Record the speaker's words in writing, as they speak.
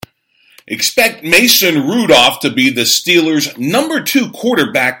Expect Mason Rudolph to be the Steelers' number 2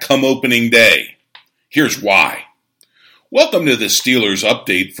 quarterback come opening day. Here's why. Welcome to the Steelers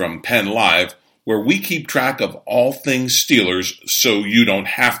update from Pennlive, where we keep track of all things Steelers so you don't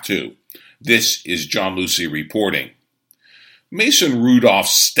have to. This is John Lucy reporting. Mason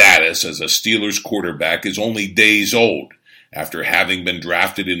Rudolph's status as a Steelers quarterback is only days old after having been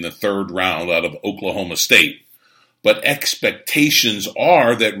drafted in the 3rd round out of Oklahoma State. But expectations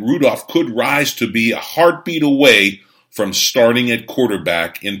are that Rudolph could rise to be a heartbeat away from starting at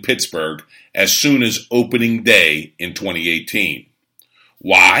quarterback in Pittsburgh as soon as opening day in 2018.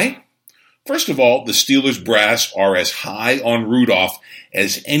 Why? First of all, the Steelers brass are as high on Rudolph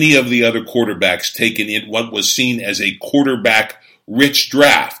as any of the other quarterbacks taken in what was seen as a quarterback-rich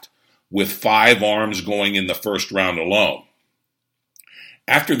draft, with 5 arms going in the 1st round alone.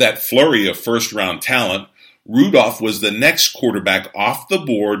 After that flurry of first-round talent, Rudolph was the next quarterback off the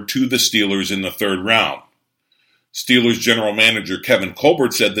board to the Steelers in the 3rd round. Steelers general manager Kevin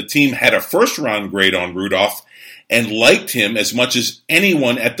Colbert said the team had a first-round grade on Rudolph and liked him as much as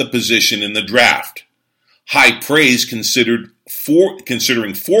anyone at the position in the draft. High praise considering 4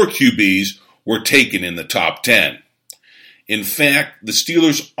 QBs were taken in the top 10. In fact, the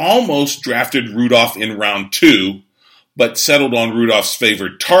Steelers almost drafted Rudolph in round 2, but settled on Rudolph's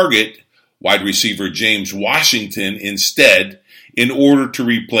favorite target, wide receiver James Washington, instead, in order to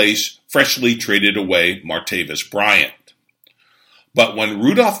replace freshly traded away Martavis Bryant. But when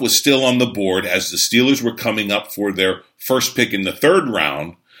Rudolph was still on the board as the Steelers were coming up for their first pick in the 3rd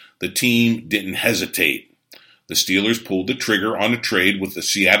round, the team didn't hesitate. The Steelers pulled the trigger on a trade with the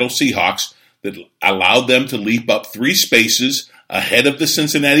Seattle Seahawks that allowed them to leap up 3 spaces ahead of the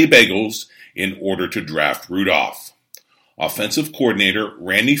Cincinnati Bengals in order to draft Rudolph. Offensive coordinator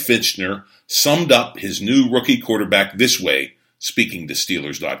Randy Fitchner summed up his new rookie quarterback this way, speaking to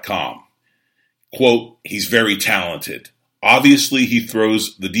Steelers.com. Quote, "He's very talented. Obviously, he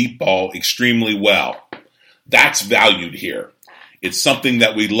throws the deep ball extremely well. That's valued here. It's something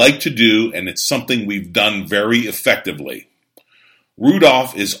that we like to do, and it's something we've done very effectively."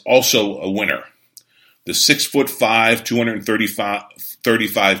 Rudolph is also a winner. The 6'5",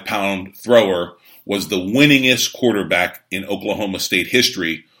 235-pound thrower was the winningest quarterback in Oklahoma State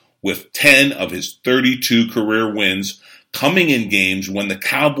history, with 10 of his 32 career wins coming in games when the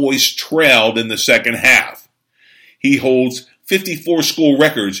Cowboys trailed in the second half. He holds 54 school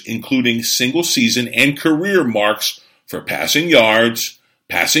records, including single-season and career marks for passing yards,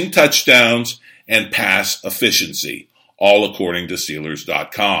 passing touchdowns, and pass efficiency, all according to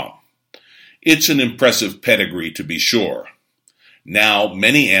Steelers.com. It's an impressive pedigree to be sure. Now,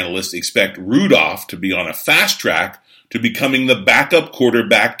 many analysts expect Rudolph to be on a fast track to becoming the backup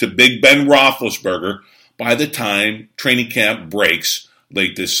quarterback to Big Ben Roethlisberger by the time training camp breaks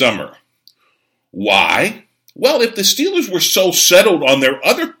late this summer. Why? Well, if the Steelers were so settled on their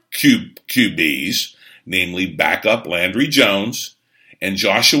other QBs, namely backup Landry Jones and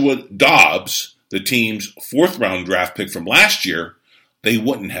Joshua Dobbs, the team's 4th-round draft pick from last year, they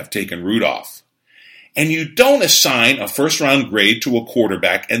wouldn't have taken Rudolph. And you don't assign a 1st-round grade to a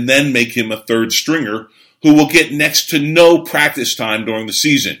quarterback and then make him a 3rd stringer who will get next to no practice time during the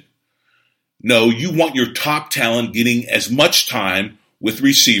season. No, you want your top talent getting as much time with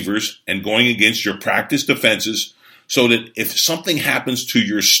receivers and going against your practice defenses so that if something happens to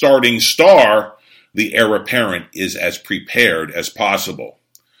your starting star, the heir apparent is as prepared as possible.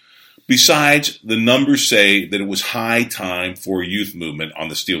 Besides, the numbers say that it was high time for a youth movement on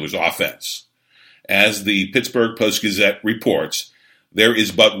the Steelers' offense. As the Pittsburgh Post-Gazette reports, there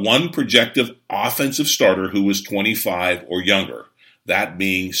is but one projected offensive starter who is 25 or younger, that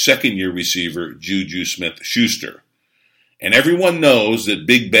being 2nd-year receiver Juju Smith-Schuster. And everyone knows that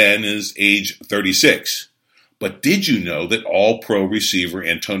Big Ben is age 36. But did you know that all-pro receiver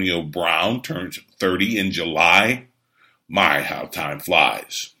Antonio Brown turns 30 in July? My, how time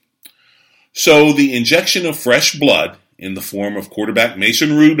flies. So the injection of fresh blood in the form of quarterback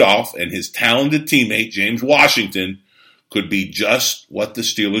Mason Rudolph and his talented teammate James Washington could be just what the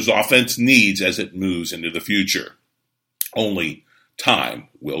Steelers offense needs as it moves into the future. Only time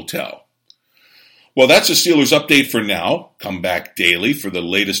will tell. Well, that's a Steelers update for now. Come back daily for the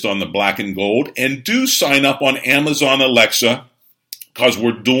latest on the black and gold, and do sign up on Amazon Alexa because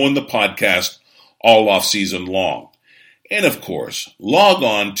we're doing the podcast all off season long. And of course, log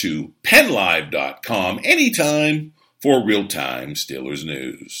on to Pennlive.com anytime for real-time Steelers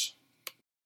news.